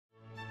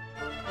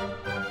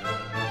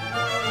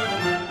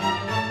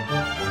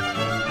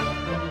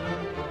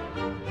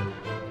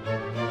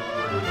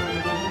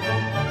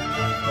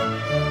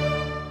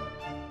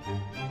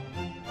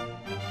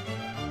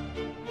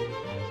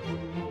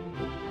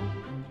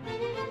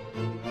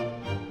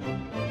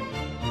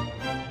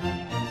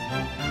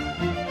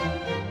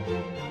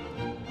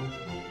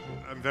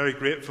I'm very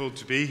grateful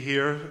to be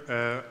here.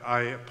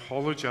 I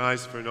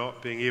apologize for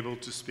not being able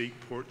to speak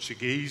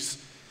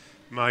Portuguese.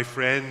 My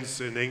friends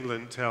in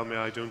England tell me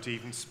I don't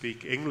even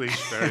speak English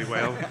very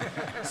well.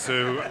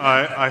 So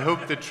I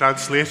hope the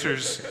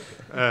translators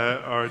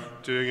are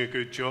doing a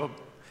good job.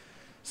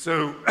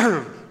 So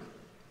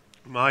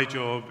my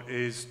job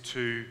is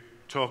to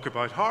talk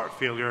about heart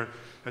failure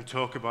and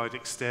talk about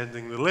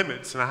extending the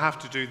limits. And I have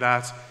to do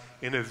that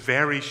in a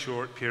very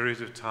short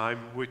period of time,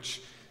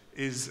 which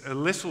is a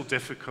little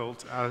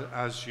difficult,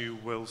 as you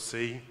will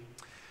see.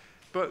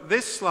 But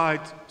this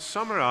slide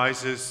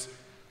summarizes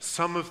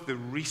some of the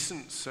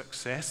recent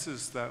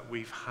successes that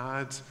we've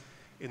had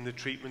in the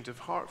treatment of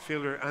heart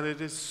failure, and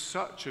it is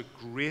such a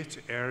great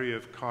area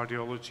of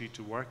cardiology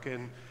to work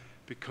in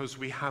because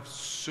we have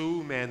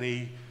so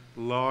many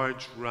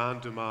large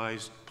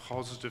randomized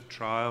positive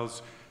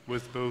trials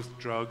with both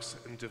drugs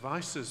and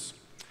devices.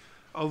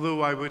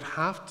 Although I would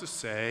have to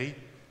say,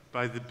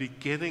 by the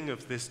beginning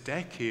of this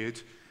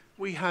decade,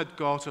 we had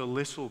got a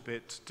little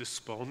bit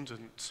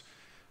despondent.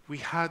 We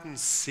hadn't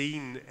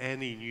seen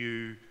any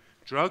new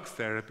drug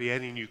therapy,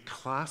 any new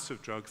class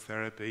of drug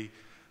therapy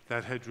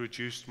that had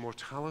reduced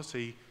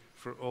mortality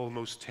for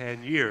almost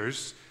 10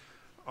 years.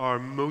 Our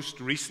most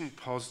recent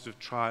positive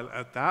trial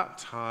at that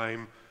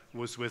time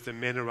was with a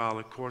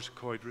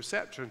mineralocorticoid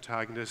receptor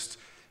antagonist,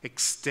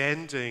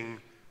 extending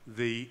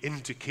the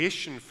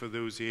indication for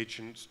those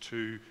agents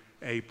to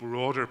a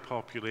broader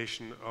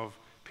population of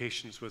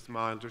patients with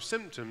milder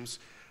symptoms.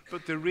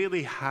 But there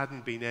really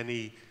hadn't been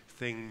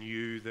anything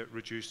new that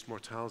reduced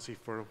mortality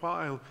for a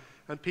while,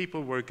 and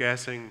people were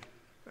getting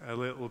a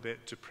little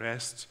bit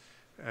depressed.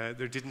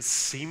 There didn't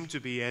seem to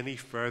be any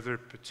further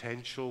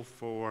potential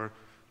for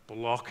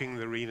blocking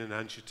the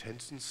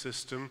renin-angiotensin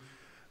system.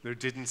 There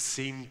didn't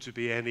seem to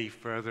be any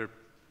further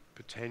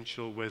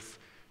potential with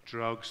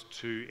drugs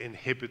to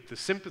inhibit the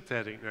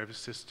sympathetic nervous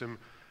system.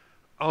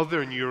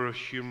 Other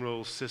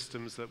neurohumoral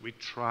systems that we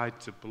tried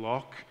to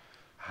block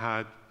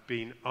had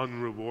been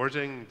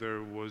unrewarding.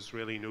 There was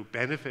really no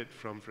benefit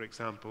from, for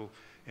example,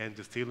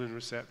 endothelin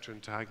receptor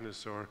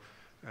antagonists or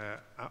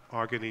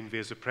arginine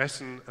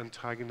vasopressin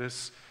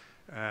antagonists.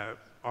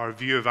 Our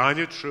view of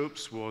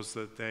inotropes was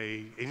that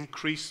they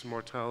increased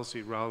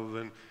mortality rather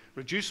than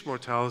reduce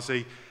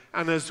mortality.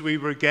 And as we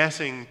were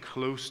getting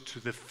close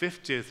to the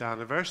 50th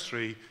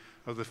anniversary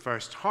of the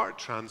first heart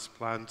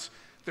transplant,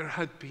 there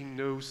had been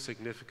no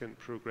significant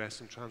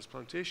progress in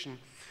transplantation.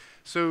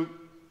 So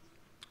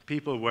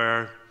people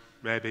were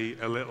maybe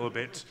a little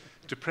bit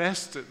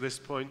depressed at this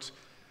point,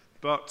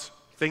 but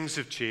things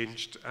have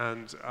changed,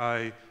 and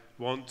I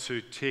want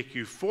to take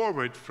you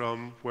forward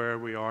from where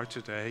we are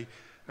today.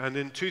 And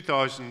in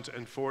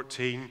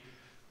 2014,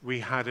 we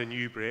had a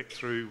new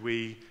breakthrough.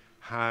 We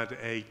had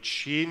a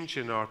change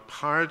in our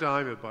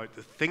paradigm about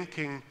the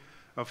thinking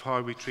of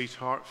how we treat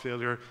heart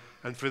failure,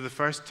 and for the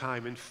first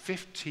time in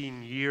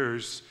 15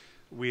 years,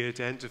 we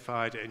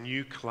identified a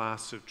new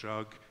class of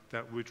drug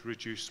that would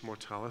reduce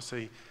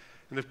mortality.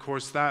 And of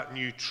course, that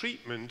new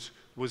treatment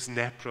was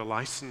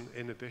neprilysin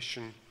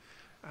inhibition.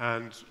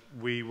 And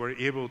we were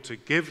able to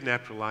give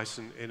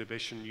neprilysin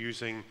inhibition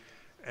using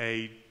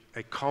a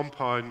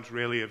compound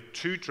really of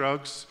two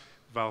drugs,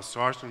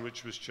 valsartan,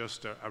 which was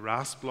just a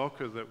RAS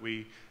blocker that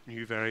we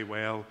knew very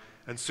well,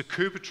 and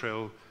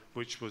sacubitril,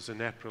 which was a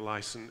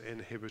neprilysin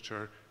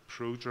inhibitor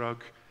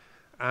prodrug.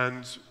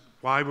 And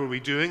why were we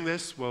doing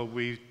this? Well,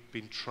 we've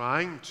been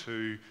trying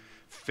to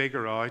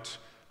figure out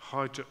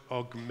how to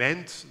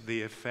augment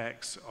the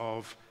effects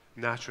of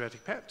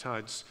natriuretic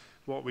peptides.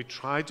 What we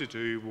tried to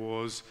do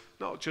was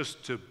not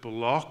just to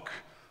block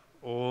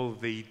all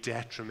the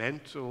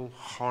detrimental,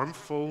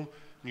 harmful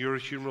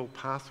neurohumoral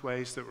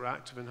pathways that were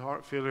active in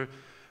heart failure,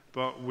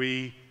 but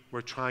we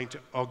were trying to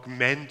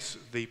augment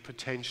the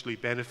potentially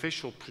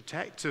beneficial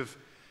protective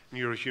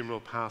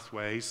neurohumoral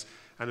pathways.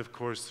 And of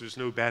course, there's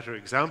no better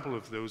example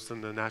of those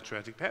than the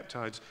natriuretic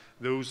peptides.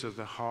 Those are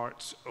the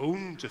heart's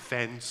own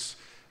defense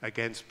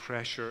against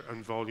pressure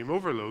and volume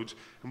overload.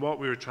 And what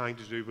we were trying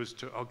to do was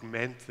to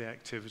augment the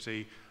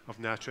activity of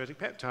natriuretic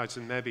peptides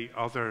and maybe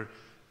other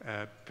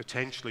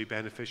potentially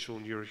beneficial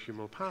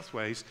neurohumoral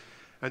pathways.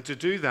 And to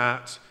do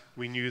that,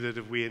 we knew that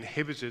if we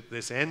inhibited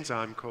this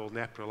enzyme called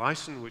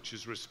neprilysin, which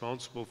is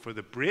responsible for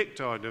the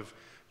breakdown of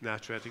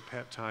natriuretic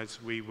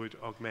peptides, we would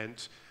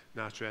augment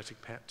natriuretic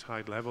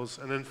peptide levels.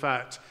 And in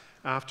fact,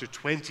 after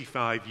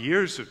 25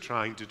 years of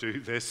trying to do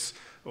this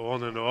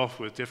on and off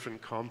with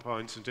different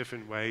compounds in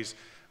different ways,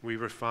 we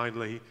were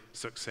finally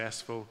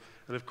successful.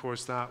 And of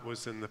course, that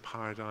was in the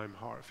Paradigm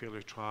heart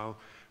failure trial,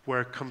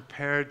 where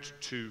compared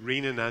to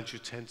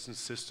renin-angiotensin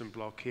system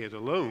blockade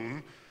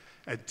alone,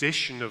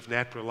 addition of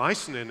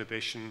neprilysin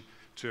inhibition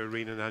to a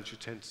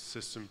renin-angiotensin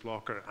system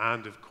blocker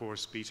and, of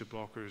course, beta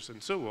blockers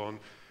and so on,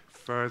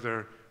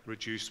 further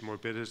reduced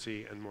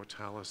morbidity and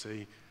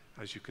mortality,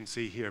 as you can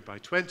see here, by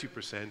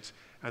 20%,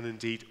 and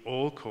indeed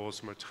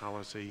all-cause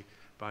mortality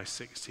by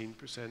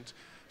 16%.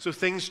 So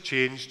things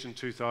changed in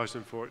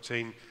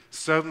 2014.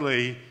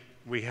 Suddenly,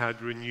 we had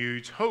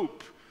renewed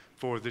hope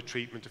for the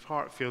treatment of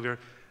heart failure,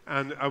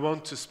 And I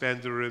want to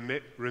spend the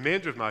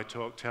remainder of my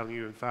talk telling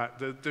you, in fact,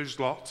 that there's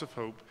lots of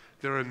hope.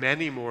 There are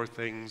many more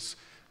things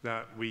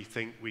that we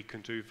think we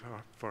can do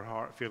for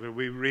heart failure.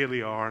 We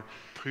really are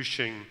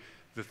pushing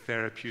the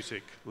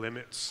therapeutic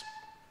limits.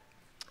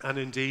 And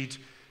indeed,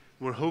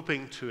 we're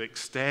hoping to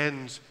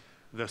extend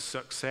the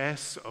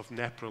success of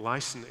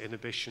neprilysin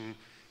inhibition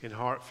in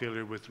heart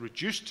failure with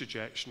reduced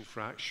ejection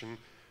fraction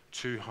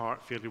to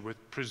heart failure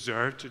with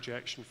preserved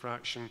ejection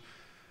fraction,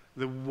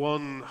 the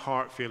one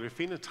heart failure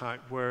phenotype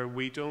where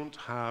we don't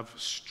have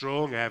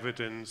strong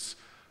evidence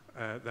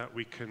that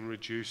we can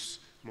reduce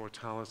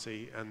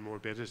mortality and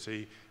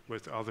morbidity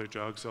with other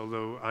drugs,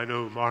 although I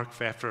know Mark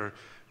Pfeffer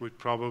would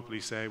probably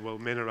say, well,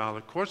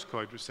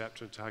 mineralocorticoid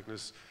receptor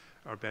antagonists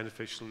are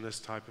beneficial in this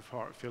type of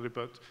heart failure,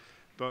 but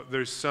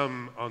there's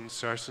some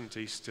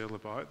uncertainty still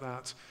about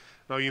that.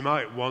 Now, you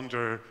might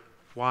wonder,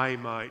 why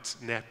might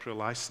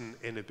neprilysin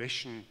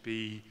inhibition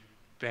be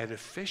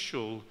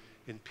beneficial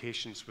in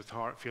patients with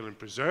heart failure and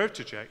preserved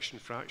ejection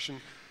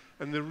fraction?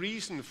 And the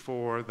reason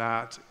for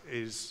that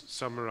is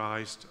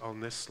summarized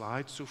on this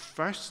slide. So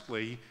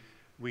firstly,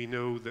 we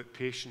know that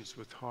patients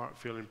with heart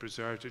failure and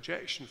preserved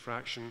ejection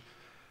fraction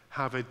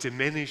have a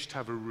reduced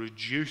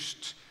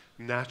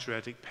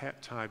natriuretic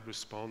peptide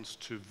response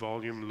to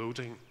volume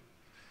loading.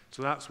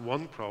 So that's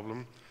one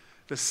problem.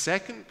 The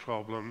second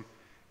problem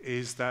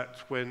is that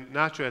when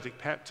natriuretic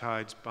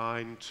peptides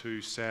bind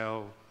to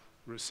cell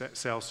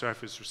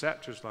surface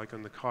receptors, like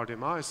on the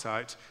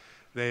cardiomyocyte,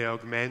 they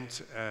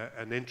augment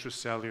an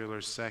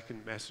intracellular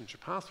second messenger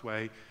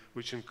pathway,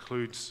 which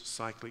includes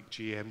cyclic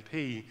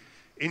GMP.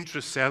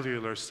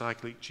 Intracellular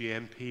cyclic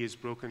GMP is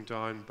broken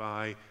down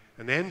by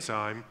an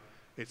enzyme.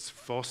 It's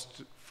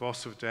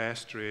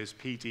phosphodiesterase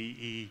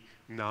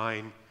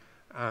PDE9,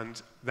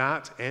 and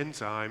that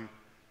enzyme,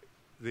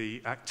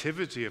 the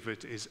activity of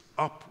it is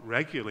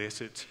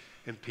upregulated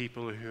in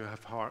people who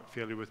have heart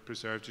failure with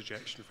preserved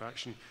ejection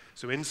fraction.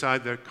 So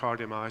inside their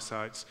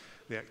cardiomyocytes,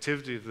 the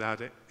activity of that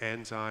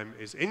enzyme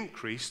is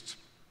increased.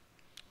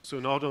 So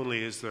not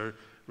only is there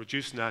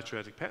reduced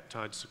natriuretic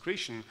peptide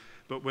secretion,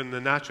 but when the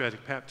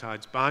natriuretic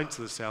peptides bind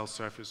to the cell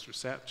surface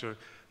receptor,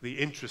 the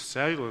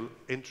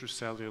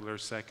intracellular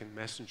second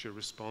messenger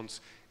response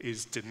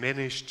is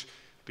diminished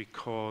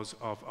because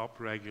of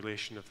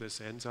upregulation of this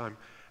enzyme.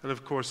 And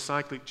of course,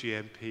 cyclic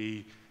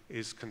GMP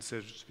is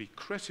considered to be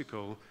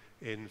critical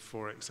in,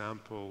 for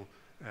example,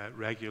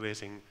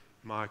 regulating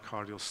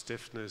myocardial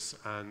stiffness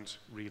and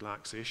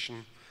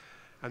relaxation.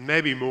 And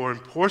maybe more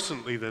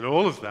importantly than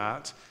all of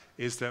that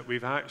is that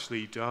we've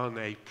actually done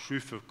a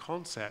proof of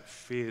concept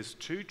phase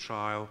 2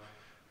 trial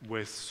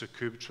with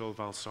sacubitril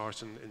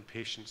valsartan in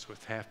patients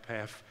with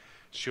HFpEF,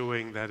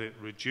 showing that it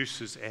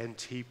reduces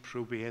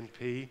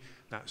NT-proBNP.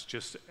 That's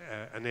just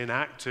an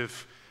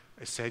inactive,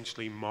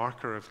 essentially,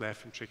 marker of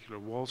left ventricular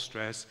wall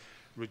stress,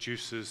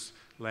 reduces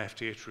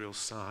left atrial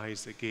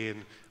size.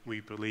 Again,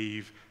 we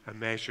believe a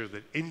measure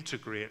that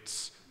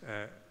integrates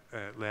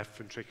left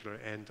ventricular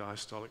end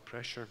diastolic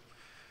pressure.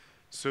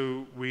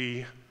 So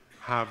we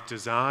have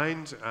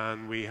designed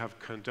and we have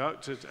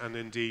conducted, and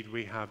indeed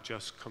we have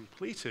just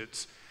completed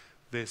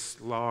this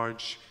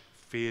large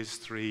phase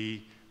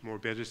 3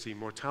 morbidity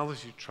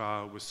mortality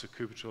trial with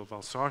sacubitril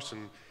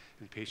valsartan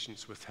in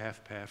patients with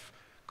HFpEF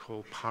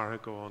called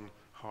Paragon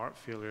Heart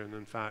Failure. And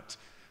in fact,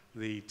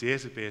 the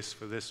database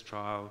for this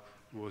trial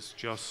was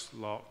just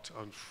locked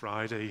on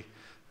Friday,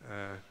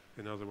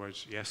 in other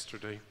words,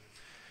 yesterday.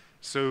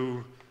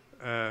 So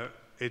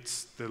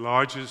it's the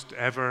largest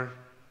ever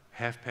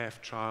HFpEF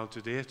trial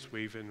to date.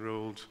 We've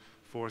enrolled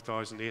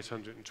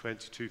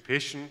 4,822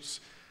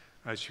 patients.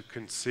 As you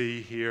can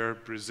see here,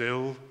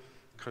 Brazil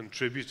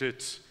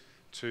contributed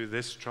to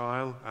this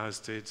trial, as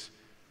did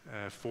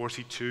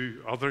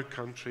 42 other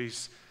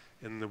countries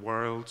in the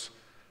world.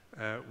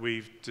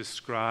 We've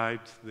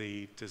described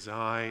the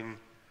design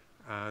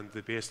and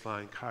the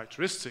baseline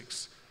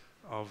characteristics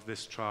of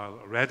this trial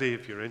already.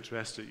 If you're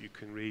interested, you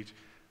can read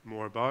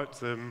more about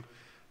them.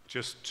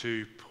 Just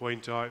to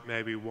point out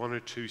maybe one or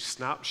two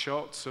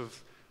snapshots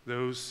of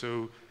those.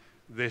 So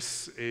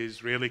this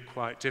is really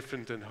quite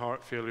different than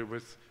heart failure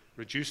with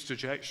reduced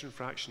ejection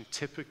fraction.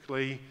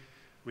 Typically,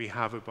 we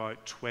have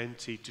about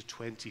 20 to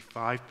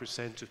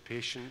 25% of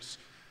patients,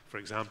 for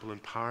example, in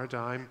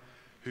Paradigm,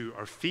 who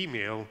are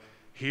female.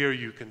 Here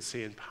you can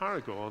see in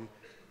Paragon,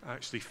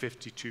 actually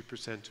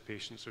 52% of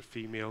patients are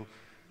female.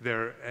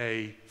 They're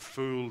a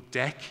full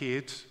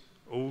decade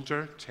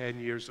older, 10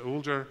 years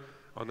older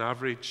on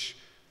average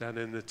than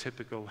in the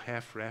typical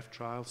HFrEF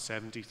trial,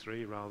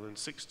 73 rather than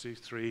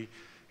 63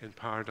 in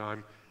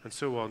Paradigm, and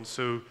so on.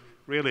 So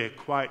really a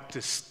quite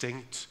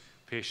distinct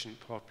patient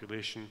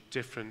population,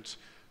 different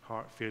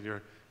heart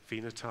failure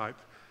phenotype.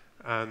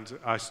 And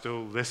I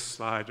stole this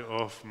slide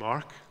off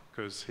Mark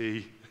because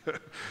he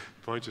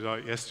pointed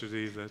out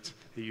yesterday that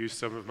he used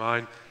some of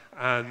mine.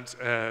 And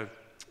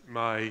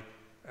my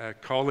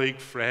colleague,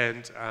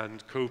 friend,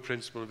 and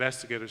co-principal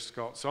investigator,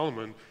 Scott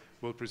Solomon,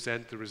 will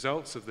present the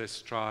results of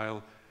this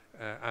trial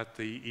at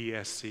the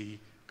ESC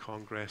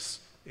Congress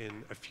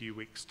in a few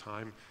weeks'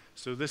 time.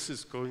 So this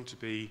is going to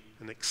be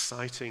an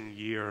exciting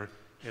year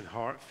in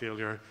heart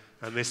failure,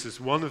 and this is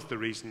one of the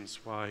reasons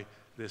why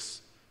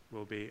this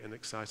will be an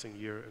exciting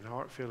year in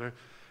heart failure.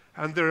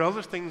 And there are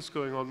other things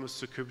going on with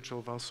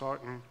sacubitril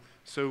valsartan.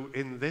 So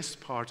in this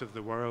part of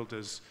the world,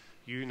 as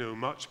you know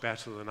much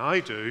better than I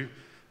do,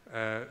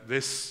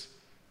 this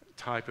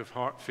type of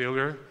heart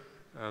failure,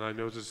 and I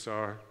notice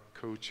our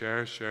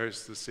co-chair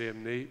shares the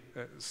same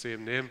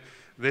name,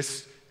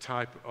 this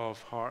type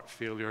of heart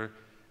failure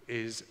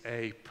is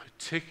a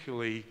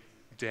particularly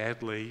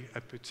deadly,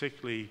 a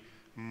particularly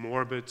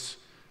morbid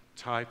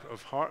type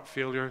of heart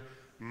failure,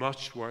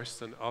 much worse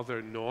than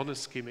other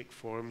non-ischemic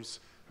forms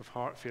of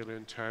heart failure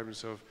in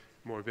terms of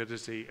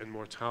morbidity and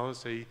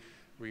mortality.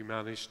 We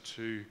managed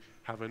to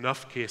have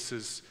enough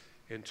cases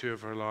in 2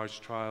 of our large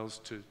trials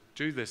to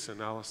do this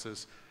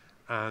analysis,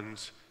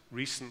 and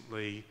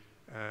recently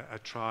a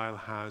trial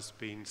has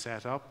been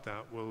set up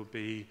that will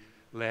be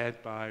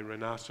led by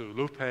Renato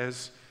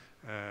Lopez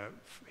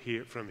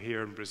from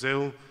here in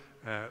Brazil,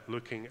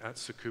 looking at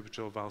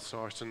sacubitril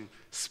valsartan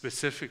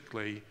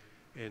specifically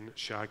in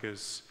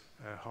Chagas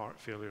heart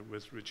failure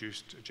with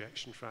reduced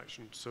ejection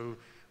fraction. So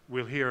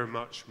we'll hear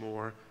much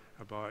more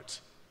about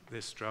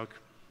this drug.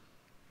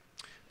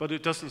 But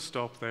it doesn't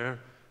stop there.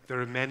 There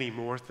are many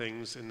more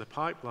things in the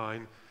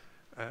pipeline.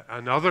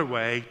 Another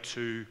way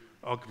to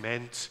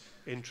augment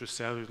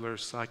intracellular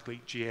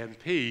cyclic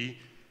GMP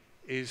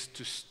is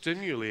to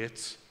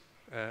stimulate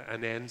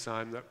an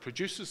enzyme that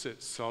produces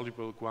its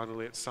soluble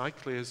guanylate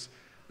cyclase.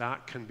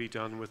 That can be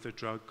done with a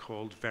drug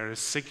called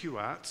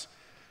vericiguat.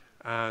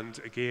 And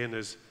again,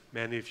 as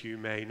many of you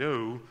may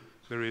know,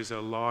 there is a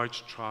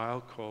large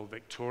trial called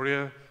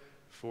Victoria,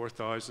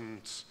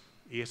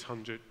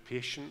 4,800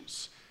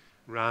 patients,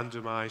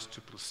 randomized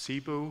to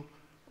placebo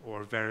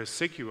or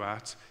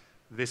vericiguat.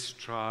 This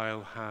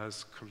trial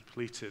has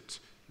completed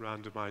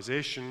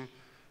randomization,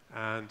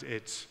 and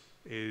it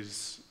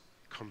is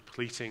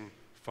completing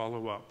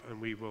follow-up,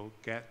 and we will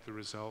get the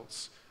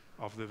results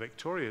of the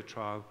Victoria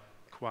trial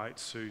quite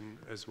soon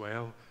as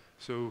well.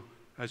 So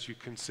as you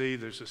can see,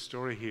 there's a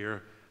story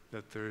here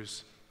that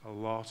there's a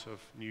lot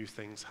of new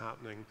things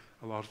happening,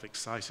 a lot of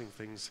exciting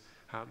things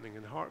happening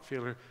in heart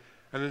failure.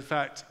 And in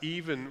fact,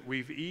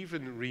 we've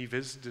even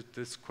revisited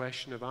this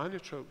question of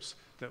inotropes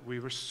that we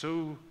were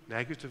so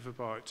negative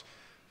about.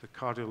 The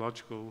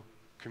cardiological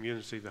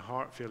community, the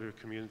heart failure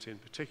community in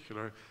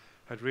particular,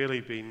 had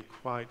really been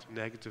quite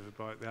negative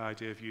about the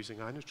idea of using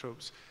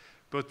inotropes.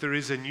 But there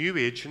is a new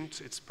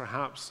agent. It's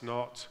perhaps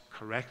not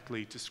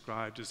correctly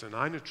described as an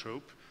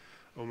inotrope,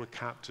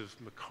 omecamtiv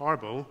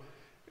mecarbil.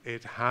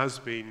 It has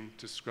been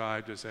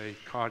described as a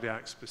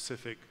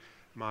cardiac-specific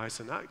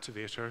myosin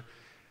activator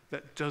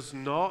that does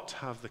not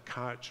have the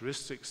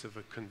characteristics of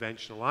a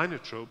conventional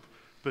inotrope,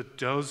 but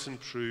does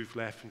improve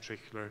left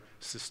ventricular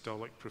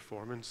systolic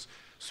performance.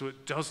 So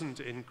it doesn't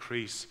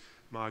increase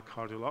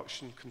myocardial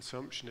oxygen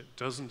consumption, it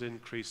doesn't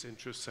increase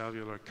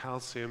intracellular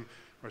calcium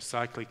or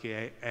cyclic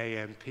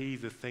AMP,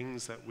 the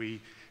things that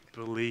we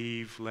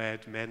believe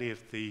led many of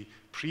the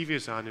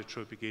previous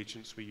inotropic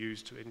agents we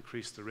used to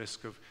increase the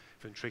risk of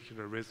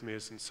ventricular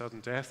arrhythmias and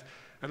sudden death.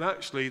 And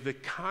actually, the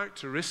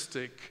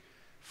characteristic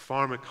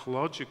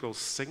pharmacological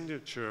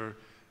signature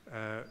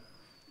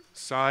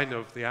sign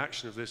of the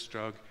action of this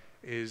drug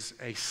is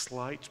a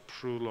slight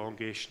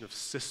prolongation of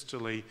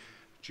systole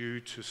due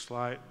to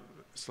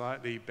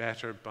slightly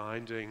better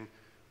binding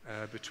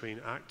between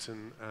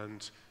actin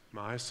and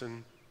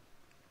myosin.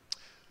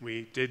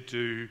 We did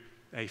do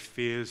a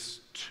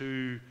phase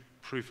 2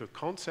 proof of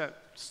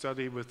concept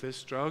study with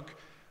this drug,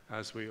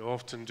 as we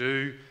often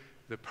do.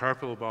 The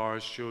purple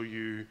bars show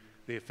you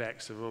the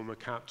effects of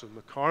omecamtiv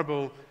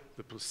mecarbil,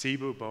 the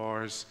placebo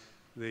bars,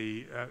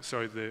 the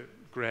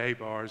gray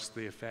bars,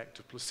 the effect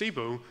of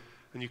placebo.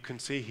 And you can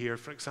see here,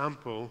 for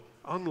example,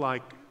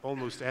 unlike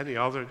almost any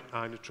other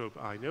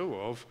inotrope I know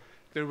of,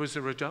 there was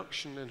a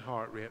reduction in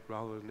heart rate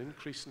rather than an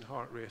increase in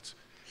heart rate,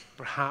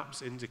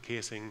 perhaps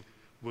indicating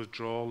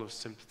withdrawal of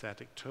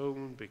sympathetic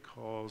tone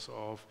because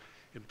of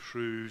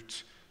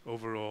improved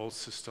overall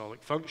systolic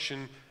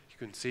function. You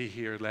can see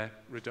here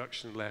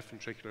reduction in left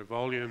ventricular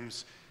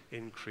volumes,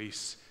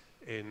 increase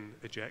in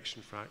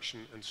ejection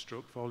fraction and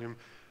stroke volume.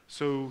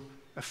 So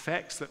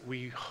effects that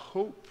we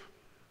hope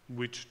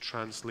would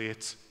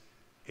translate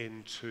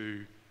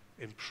into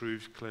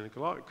improved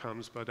clinical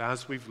outcomes, but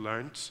as we've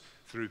learnt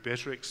through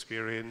bitter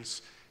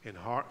experience in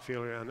heart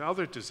failure and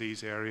other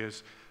disease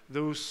areas,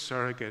 those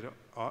surrogate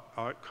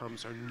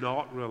outcomes are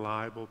not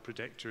reliable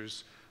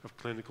predictors of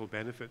clinical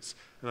benefits,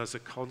 and as a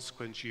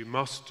consequence you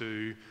must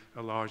do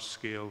a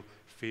large-scale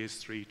phase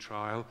 3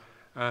 trial.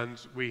 And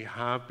we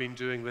have been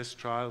doing this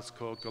trial. It's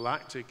called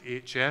Galactic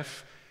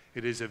HF.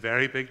 It is a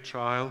very big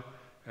trial.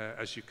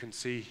 As you can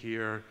see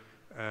here,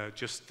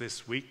 just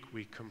this week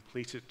we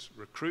completed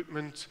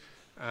recruitment,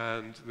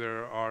 and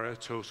there are a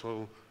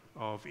total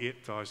of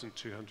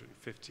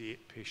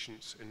 8,258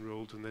 patients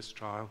enrolled in this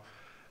trial.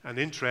 And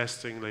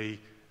interestingly,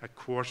 a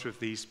quarter of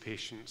these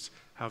patients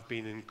have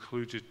been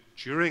included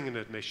during an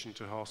admission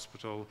to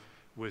hospital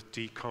with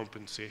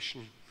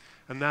decompensation.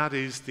 And that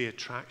is the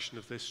attraction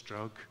of this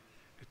drug.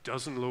 It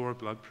doesn't lower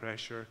blood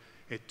pressure.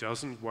 It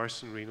doesn't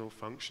worsen renal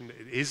function.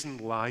 It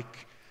isn't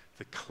like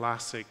the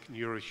classic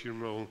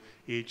neurohumoral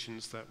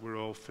agents that we're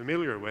all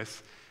familiar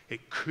with.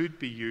 It could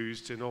be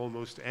used in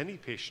almost any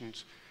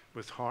patient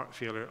with heart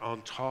failure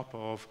on top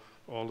of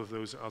all of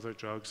those other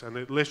drugs. And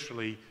it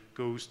literally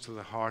goes to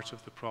the heart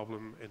of the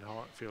problem in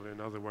heart failure. In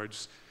other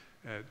words,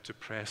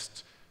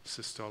 depressed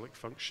systolic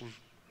function.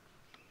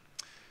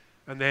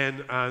 And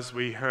then, as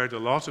we heard a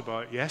lot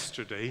about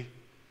yesterday,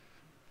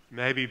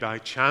 maybe by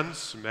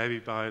chance, maybe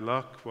by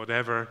luck,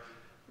 whatever,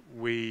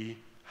 we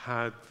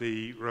had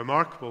the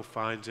remarkable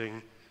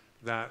finding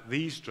that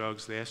these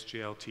drugs, the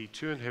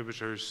SGLT2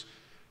 inhibitors,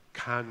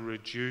 can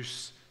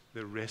reduce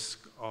the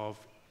risk of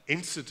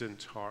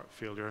incident heart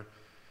failure.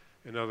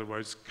 In other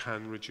words,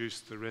 can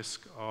reduce the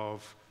risk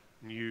of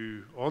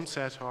new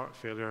onset heart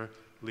failure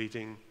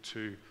leading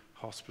to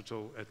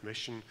hospital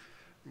admission.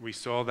 We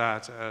saw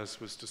that, as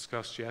was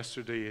discussed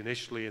yesterday,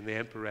 initially in the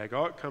EMPA-REG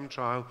outcome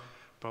trial,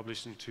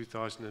 published in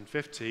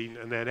 2015,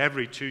 and then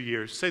every 2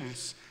 years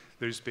since,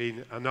 there's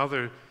been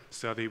another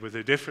study with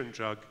a different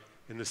drug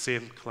in the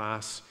same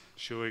class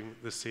showing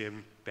the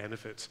same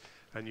benefit.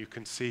 And you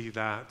can see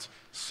that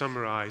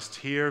summarized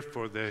here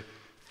for the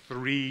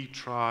 3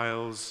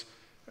 trials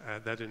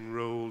that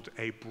enrolled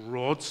a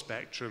broad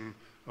spectrum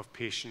of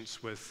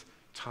patients with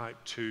type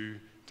 2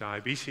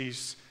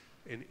 diabetes.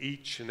 In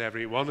each and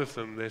every one of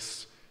them,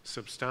 this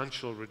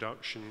substantial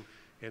reduction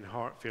in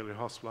heart failure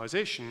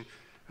hospitalization.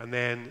 And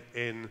then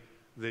in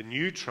the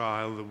new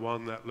trial, the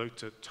one that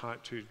looked at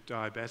type 2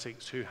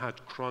 diabetics who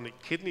had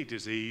chronic kidney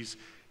disease,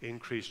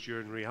 increased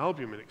urinary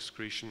albumin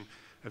excretion,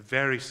 a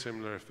very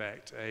similar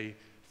effect, a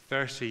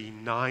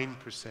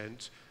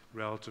 39%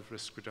 relative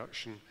risk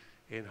reduction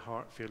in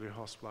heart failure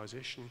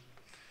hospitalization.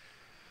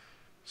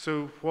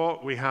 So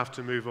what we have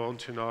to move on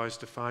to now is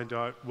to find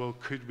out, well,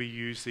 could we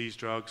use these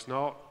drugs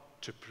not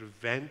to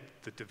prevent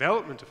the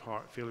development of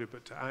heart failure,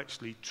 but to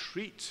actually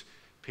treat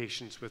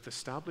patients with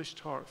established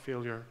heart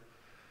failure?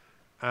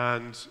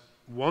 And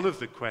one of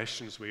the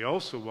questions we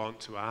also want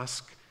to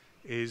ask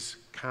is,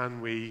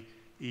 can we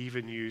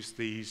even use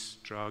these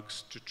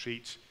drugs to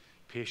treat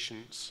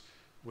patients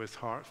with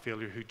heart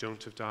failure who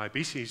don't have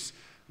diabetes?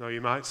 Now,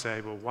 you might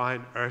say, well, why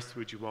on earth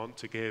would you want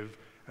to give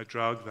a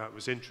drug that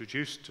was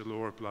introduced to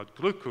lower blood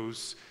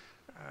glucose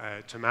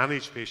to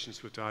manage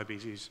patients with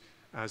diabetes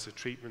as a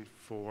treatment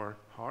for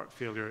heart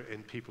failure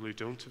in people who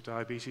don't have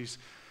diabetes?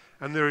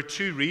 And there are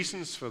 2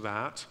 reasons for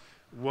that.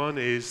 One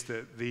is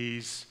that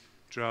these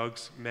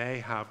drugs may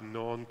have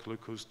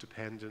non-glucose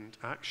dependent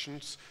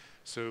actions.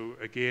 So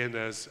again,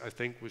 as I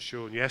think was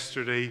shown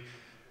yesterday,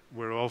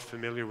 we're all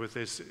familiar with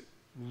this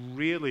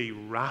really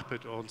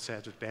rapid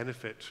onset of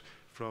benefit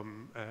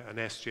from an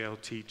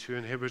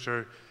SGLT2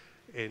 inhibitor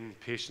in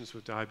patients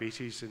with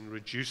diabetes in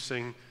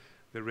reducing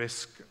the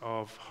risk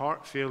of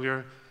heart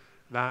failure.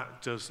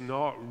 That does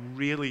not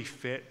really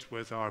fit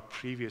with our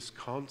previous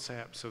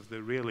concepts of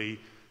the really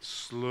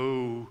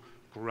slow,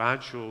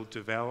 gradual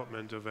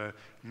development of a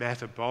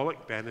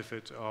metabolic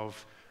benefit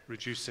of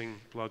reducing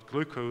blood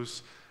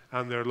glucose.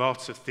 And there are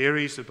lots of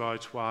theories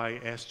about why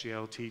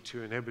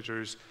SGLT2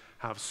 inhibitors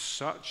have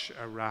such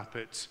a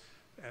rapid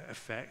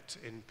effect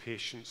in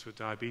patients with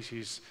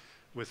diabetes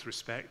with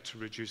respect to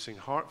reducing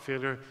heart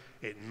failure.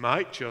 It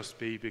might just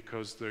be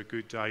because they're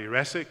good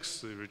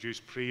diuretics, they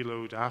reduce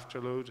preload,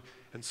 afterload,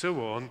 and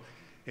so on.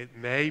 It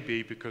may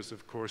be because,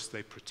 of course,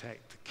 they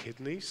protect the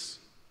kidneys,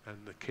 and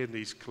the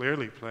kidneys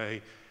clearly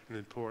play an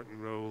important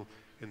role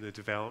in the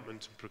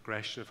development and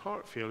progression of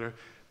heart failure.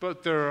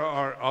 But there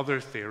are other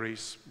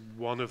theories.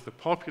 One of the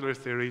popular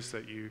theories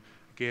that you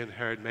again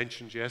heard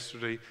mentioned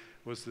yesterday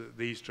was that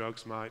these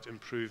drugs might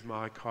improve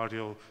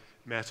myocardial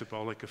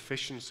metabolic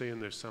efficiency,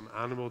 and there's some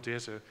animal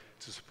data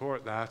to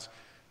support that.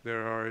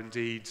 There are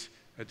indeed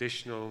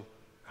additional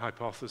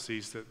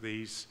hypotheses that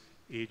these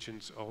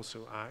agents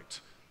also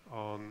act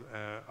on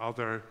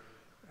other,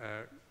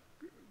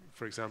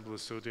 for example, the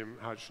sodium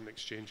hydrogen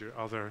exchanger,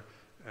 other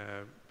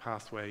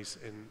pathways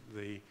in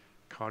the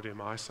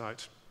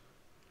cardiomyocyte.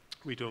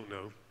 We don't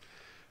know.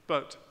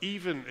 But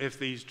even if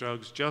these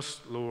drugs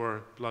just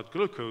lower blood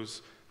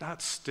glucose,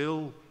 that's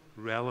still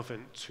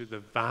relevant to the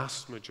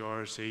vast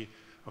majority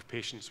of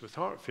patients with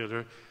heart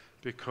failure,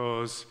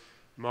 because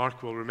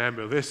Mark will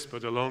remember this,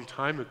 but a long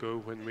time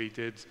ago when we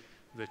did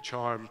the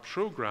CHARM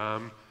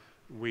program,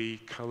 we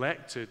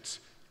collected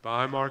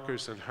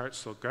biomarkers, and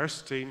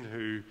Herzl-Gerstein,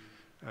 who,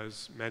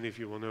 as many of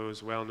you will know,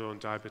 is a well-known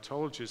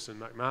diabetologist in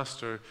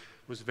McMaster,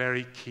 was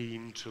very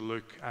keen to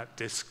look at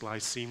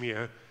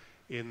dysglycemia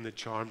in the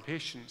CHARM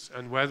patients.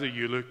 And whether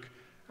you look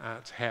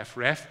at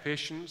HFrEF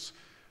patients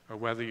or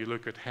whether you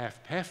look at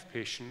HFpEF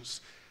patients,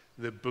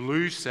 the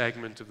blue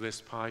segment of this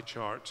pie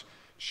chart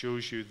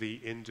shows you the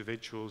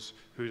individuals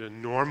who had a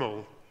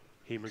normal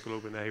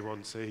hemoglobin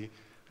A1C,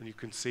 and you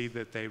can see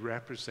that they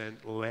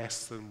represent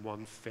less than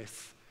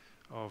 1/5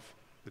 of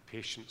the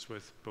patients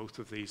with both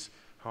of these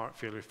heart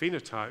failure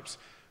phenotypes.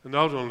 And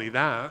not only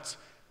that,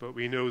 but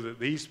we know that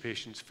these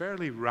patients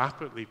fairly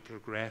rapidly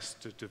progress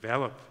to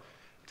develop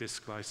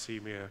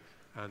dysglycemia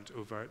and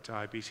overt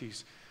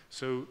diabetes.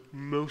 So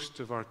most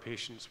of our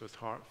patients with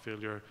heart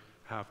failure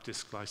have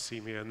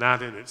dysglycemia, and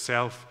that in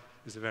itself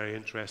is a very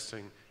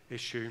interesting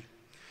issue.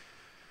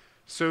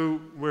 So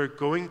we're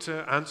going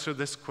to answer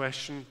this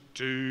question: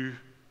 do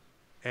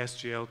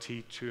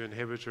SGLT2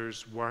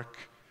 inhibitors work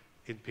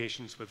in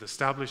patients with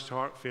established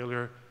heart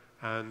failure,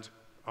 and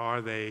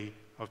are they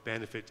of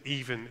benefit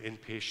even in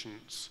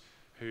patients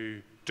who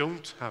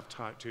don't have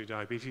type 2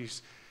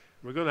 diabetes?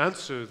 We're going to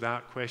answer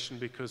that question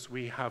because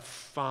we have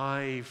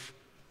 5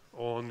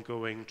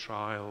 ongoing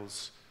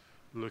trials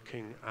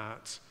looking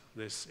at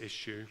this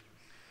issue.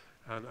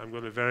 And I'm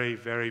going to very,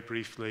 very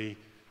briefly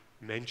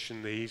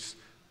mention these.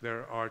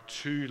 There are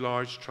 2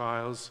 large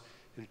trials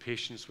in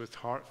patients with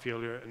heart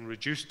failure and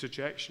reduced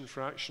ejection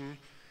fraction,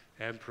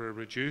 Emperor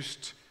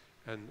Reduced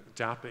and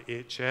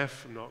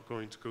DAPA-HF. I'm not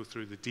going to go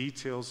through the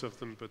details of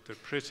them, but they're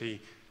pretty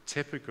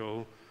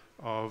typical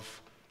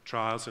of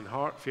trials in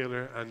heart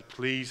failure. And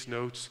please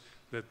note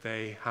that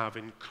they have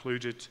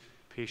included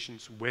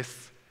patients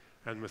with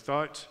and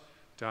without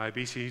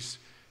diabetes.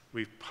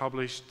 We've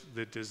published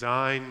the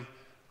design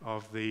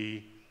of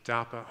the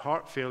DAPA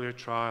heart failure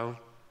trial.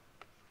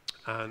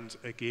 And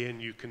again,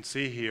 you can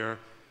see here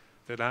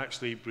that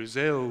actually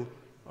Brazil,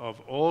 of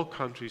all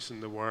countries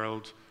in the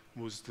world,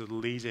 was the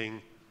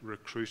leading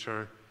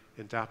recruiter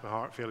in DAPA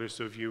heart failure.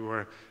 So if you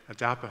were a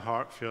DAPA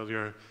heart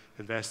failure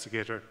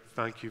investigator,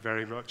 thank you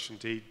very much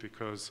indeed,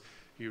 because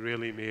you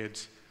really made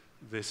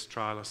this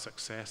trial a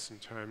success in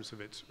terms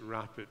of its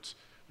rapid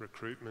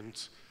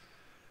recruitment.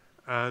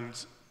 And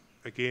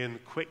again,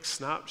 quick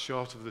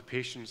snapshot of the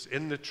patients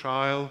in the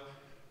trial.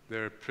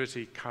 They're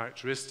pretty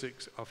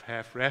characteristic of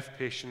HFrEF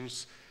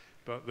patients,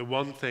 but the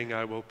one thing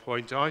I will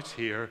point out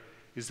here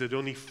is that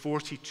only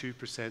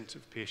 42%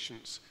 of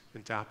patients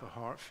in DAPA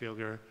heart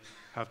failure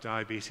have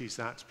diabetes.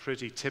 That's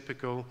pretty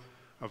typical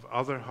of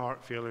other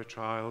heart failure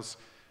trials.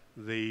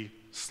 The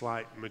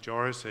slight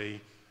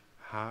majority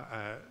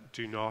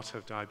do not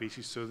have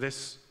diabetes. So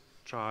this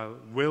trial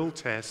will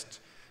test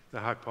the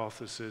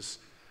hypothesis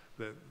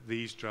that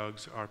these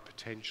drugs are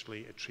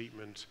potentially a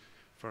treatment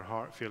for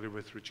heart failure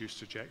with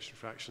reduced ejection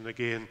fraction.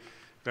 Again,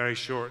 very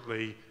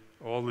shortly,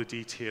 all the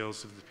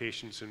details of the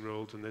patients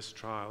enrolled in this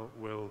trial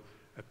will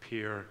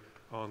appear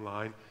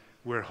online.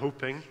 We're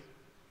hoping,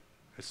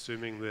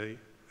 assuming the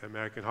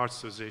American Heart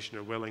Association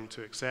are willing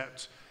to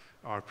accept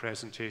our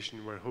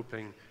presentation, we're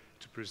hoping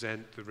to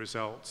present the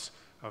results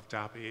of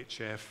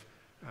DAPA-HF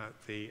at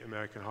the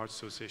American Heart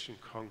Association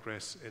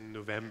Congress in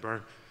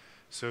November.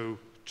 So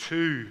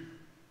 2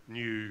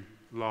 new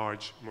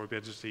large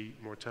morbidity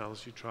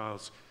mortality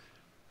trials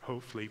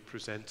hopefully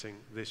presenting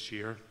this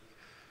year.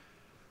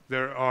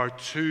 There are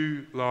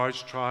 2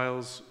 large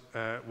trials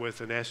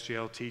with an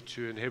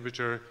SGLT2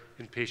 inhibitor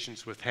in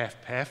patients with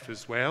HFpEF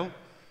as well,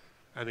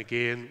 and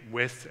again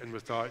with and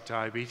without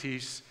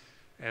diabetes,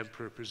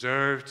 Emperor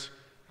Preserved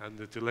and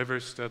the DELIVER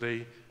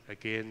study,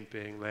 again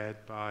being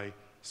led by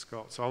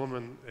Scott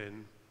Solomon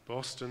in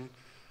Boston.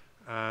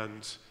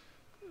 And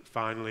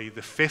finally,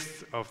 the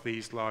 5th of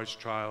these large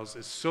trials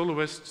is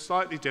SOLOIST,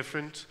 slightly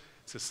different.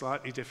 It's a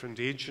slightly different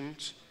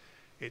agent.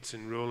 It's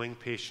enrolling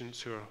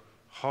patients who are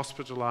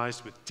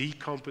hospitalized with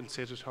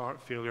decompensated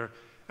heart failure,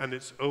 and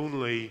it's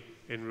only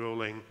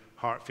enrolling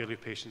heart failure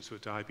patients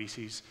with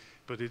diabetes,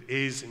 but it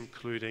is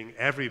including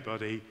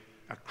everybody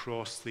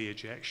across the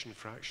ejection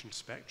fraction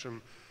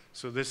spectrum.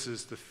 So this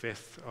is the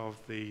 5th of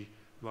the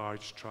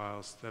large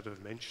trials that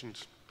I've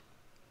mentioned.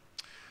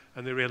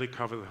 And they really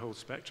cover the whole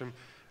spectrum.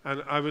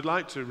 And I would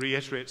like to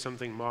reiterate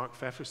something Mark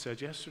Pfeffer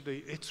said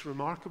yesterday. It's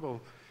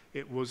remarkable.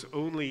 It was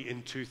only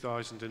in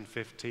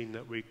 2015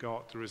 that we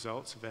got the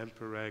results of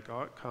EMPA-REG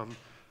outcome.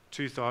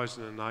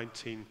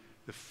 2019,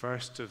 the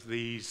first of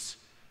these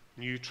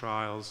new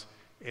trials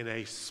in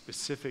a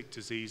specific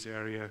disease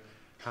area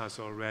has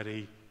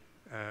already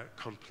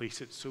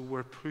completed. So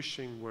we're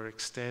pushing, we're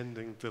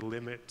extending the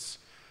limits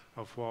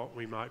of what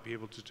we might be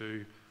able to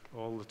do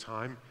all the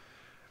time.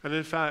 And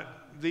in fact,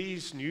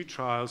 these new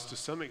trials, to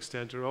some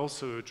extent, are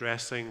also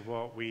addressing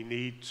what we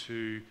need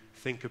to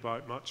think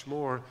about much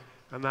more,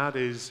 and that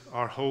is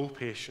our whole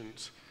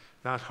patient.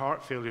 That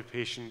heart failure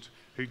patient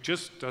who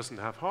just doesn't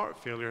have heart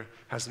failure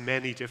has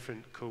many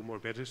different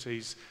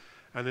comorbidities.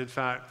 And in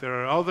fact, there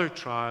are other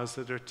trials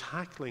that are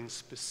tackling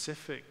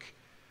specific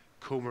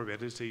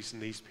comorbidities in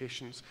these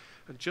patients.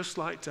 And just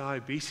like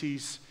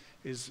diabetes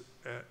is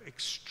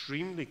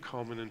extremely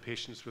common in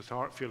patients with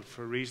heart failure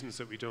for reasons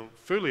that we don't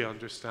fully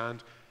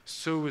understand,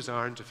 so is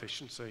iron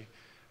deficiency.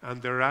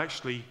 And there are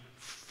actually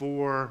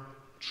 4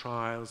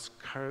 trials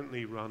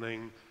currently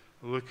running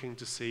looking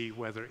to see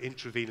whether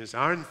intravenous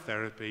iron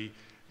therapy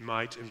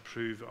might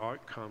improve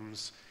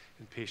outcomes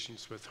in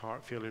patients with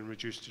heart failure and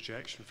reduced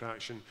ejection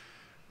fraction.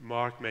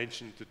 Mark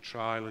mentioned the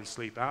trial in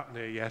sleep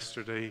apnea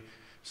yesterday.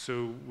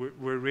 So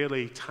we're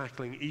really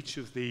tackling each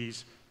of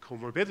these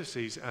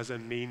comorbidities as a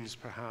means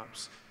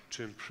perhaps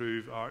to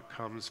improve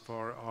outcomes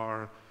for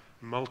our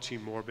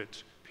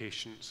multimorbid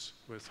patients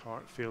with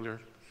heart failure.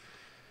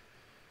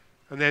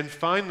 And then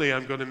finally,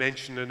 I'm going to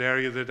mention an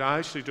area that I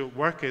actually don't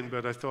work in,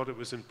 but I thought it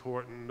was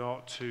important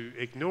not to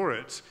ignore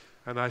it.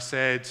 And I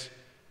said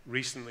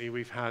recently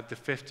we've had the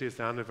 50th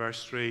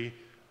anniversary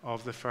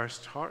of the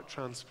first heart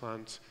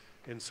transplant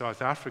in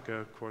South Africa,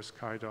 of course,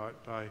 carried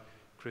out by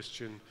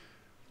Christian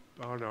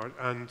Barnard.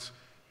 And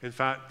in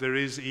fact, there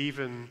is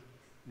even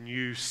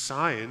new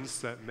science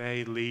that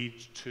may lead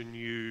to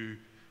new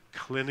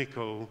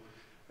clinical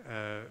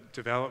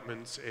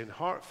developments in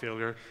heart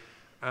failure.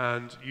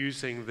 And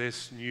using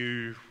this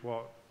new,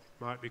 what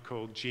might be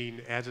called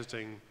gene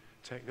editing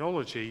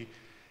technology,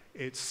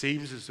 it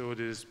seems as though it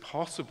is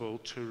possible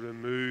to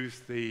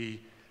remove the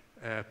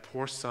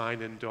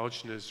porcine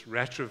endogenous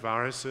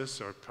retroviruses,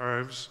 or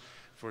PERVs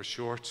for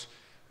short,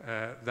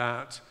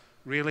 that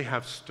really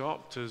have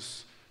stopped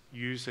us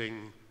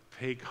using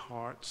pig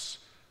hearts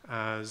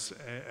as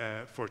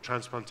for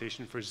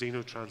transplantation, for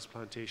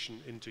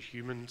xenotransplantation into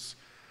humans.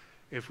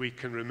 If we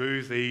can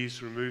remove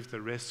these, remove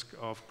the risk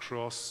of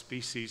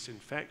cross-species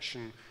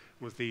infection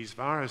with these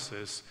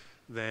viruses,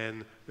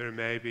 then there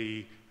may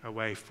be a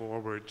way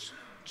forward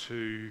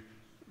to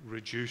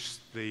reduce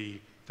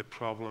the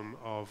problem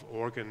of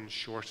organ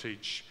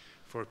shortage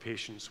for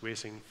patients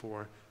waiting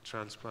for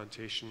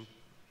transplantation.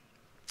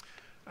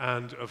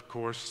 And of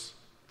course,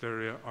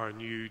 there are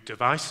new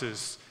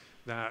devices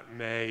that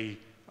may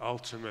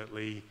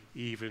ultimately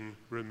even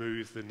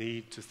remove the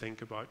need to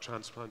think about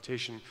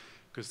transplantation,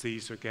 because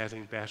these are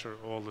getting better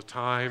all the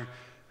time.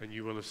 And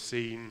you will have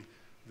seen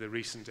the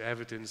recent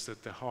evidence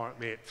that the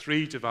HeartMate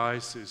 3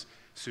 device is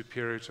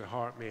superior to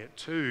HeartMate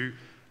 2,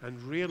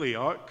 and really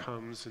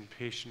outcomes in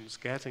patients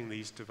getting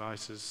these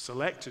devices,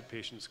 selected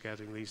patients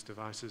getting these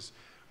devices,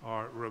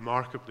 are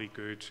remarkably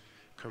good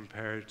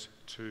compared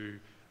to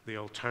the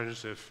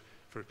alternative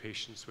for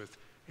patients with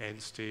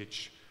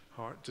end-stage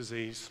heart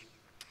disease.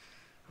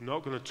 I'm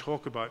not going to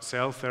talk about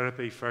cell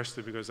therapy,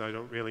 firstly because I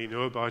don't really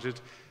know about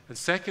it, and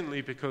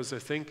secondly because I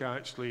think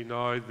actually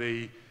now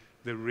the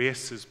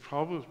race is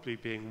probably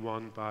being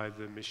won by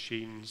the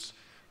machines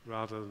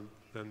rather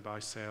than by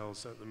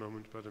cells at the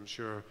moment, but I'm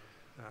sure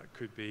that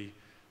could be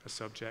a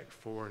subject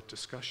for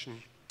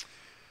discussion.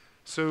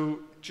 So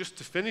just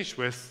to finish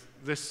with,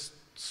 this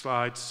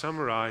slide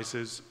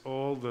summarizes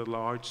all the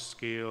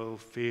large-scale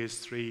phase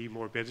 3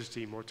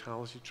 morbidity,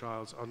 mortality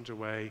trials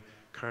underway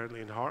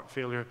currently in heart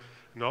failure.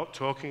 Not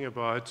talking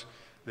about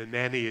the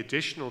many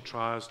additional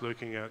trials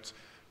looking at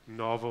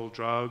novel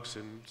drugs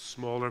in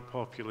smaller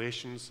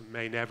populations that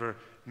may never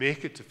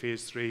make it to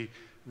phase 3.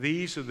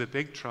 These are the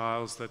big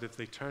trials that, if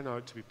they turn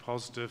out to be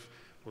positive,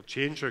 will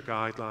change our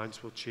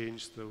guidelines, will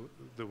change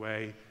the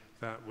way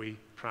that we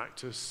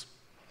practice.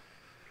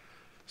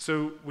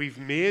 So we've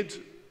made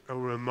a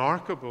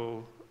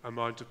remarkable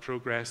amount of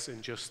progress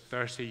in just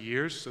 30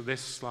 years. So this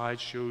slide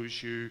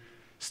shows you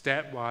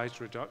stepwise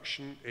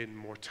reduction in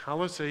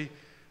mortality.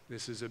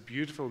 This is a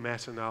beautiful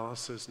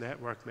meta-analysis,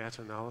 network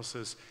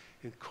meta-analysis,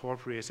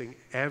 incorporating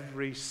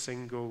every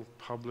single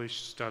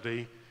published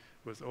study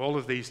with all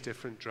of these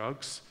different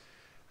drugs.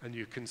 And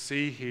you can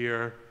see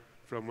here,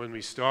 from when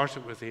we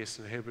started with ACE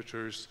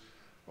inhibitors,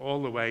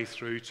 all the way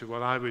through to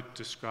what I would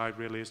describe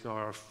really as now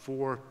our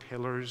 4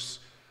 pillars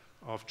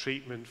of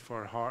treatment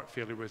for heart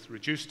failure, with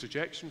reduced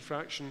ejection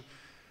fraction,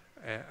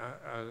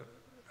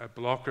 a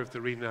blocker of the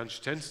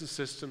renin-angiotensin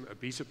system, a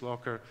beta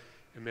blocker,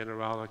 a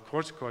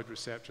mineralocorticoid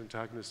receptor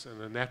antagonist,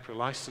 and a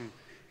neprilysin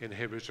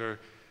inhibitor.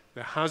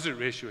 The hazard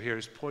ratio here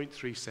is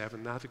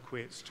 0.37. That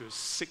equates to a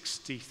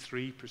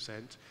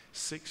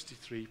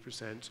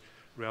 63%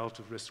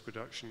 relative risk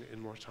reduction in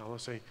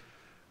mortality.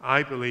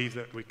 I believe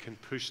that we can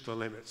push the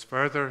limits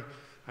further.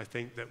 I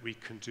think that we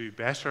can do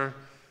better.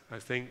 I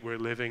think we're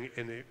living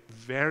in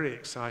very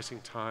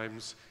exciting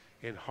times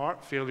in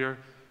heart failure.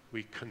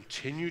 We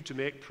continue to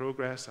make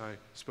progress. I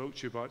spoke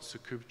to you about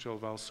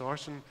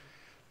sacubitril/valsartan.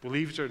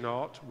 Believe it or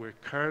not, we're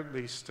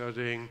currently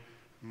studying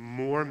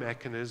more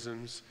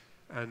mechanisms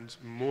and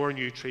more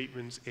new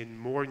treatments in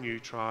more new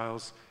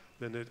trials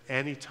than at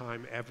any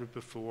time ever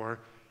before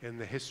in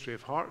the history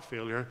of heart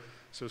failure.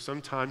 So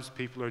sometimes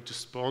people are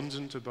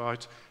despondent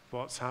about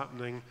what's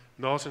happening.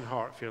 Not in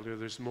heart failure.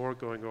 There's more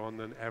going on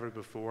than ever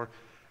before.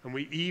 And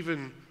we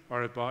even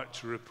are about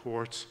to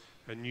report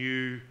a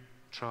new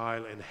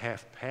trial in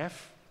HFpEF,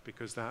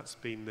 because that's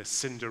been the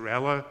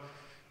Cinderella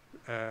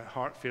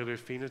heart failure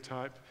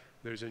phenotype.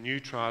 There's a new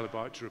trial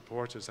about to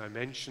report, as I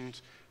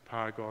mentioned,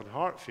 Paragon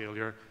heart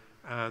failure,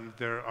 and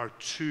there are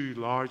 2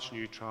 large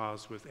new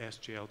trials with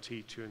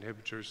SGLT2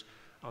 inhibitors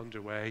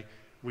underway.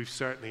 We've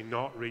certainly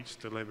not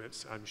reached the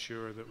limits. I'm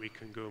sure that we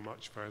can go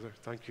much further.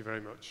 Thank you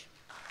very much.